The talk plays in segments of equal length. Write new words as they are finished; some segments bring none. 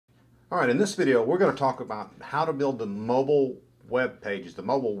All right, in this video, we're going to talk about how to build the mobile web pages, the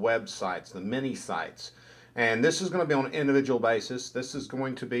mobile websites, the mini sites. And this is going to be on an individual basis. This is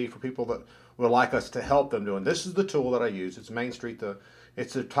going to be for people that would like us to help them doing. This is the tool that I use. It's Main Street.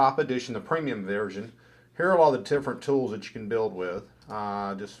 It's the top edition, the premium version. Here are all the different tools that you can build with.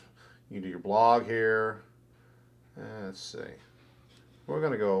 You do your blog here. Let's see. We're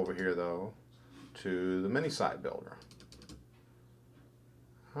going to go over here though to the mini site builder.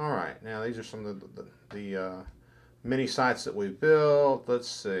 All right, now these are some of the mini sites that we've built. Let's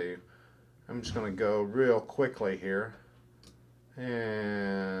see. I'm just going to go real quickly here,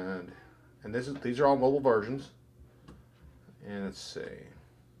 and these are all mobile versions. And let's see.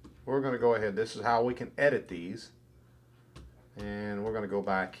 We're going to go ahead. This is how we can edit these, and we're going to go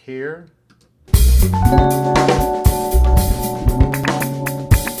back here.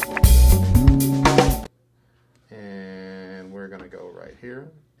 And we're going to go right here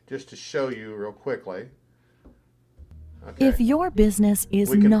just to show you real quickly. Okay. If your business is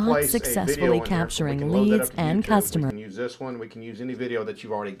not successfully capturing leads and customers, we can use this one. We can use any video that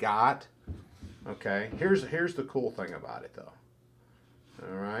you've already got. Okay. Here's the cool thing about it though.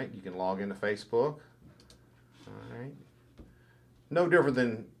 All right. You can log into Facebook. All right. No different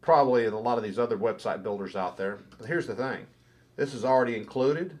than probably a lot of these other website builders out there. But here's the thing. This is already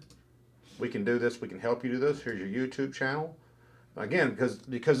included. We can do this. We can help you do this. Here's your YouTube channel. Again,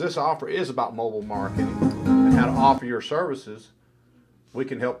 because this offer is about mobile marketing and how to offer your services, we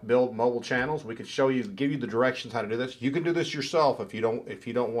can help build mobile channels. We can show you, give you the directions how to do this. You can do this yourself if you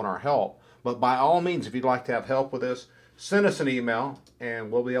don't want our help. But by all means, if you'd like to have help with this, send us an email and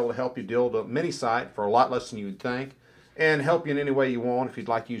we'll be able to help you build a mini site for a lot less than you would think, and help you in any way you want if you'd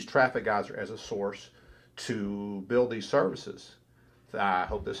like to use Traffic Geyser as a source to build these services. I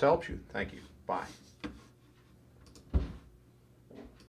hope this helps you. Thank you. Bye.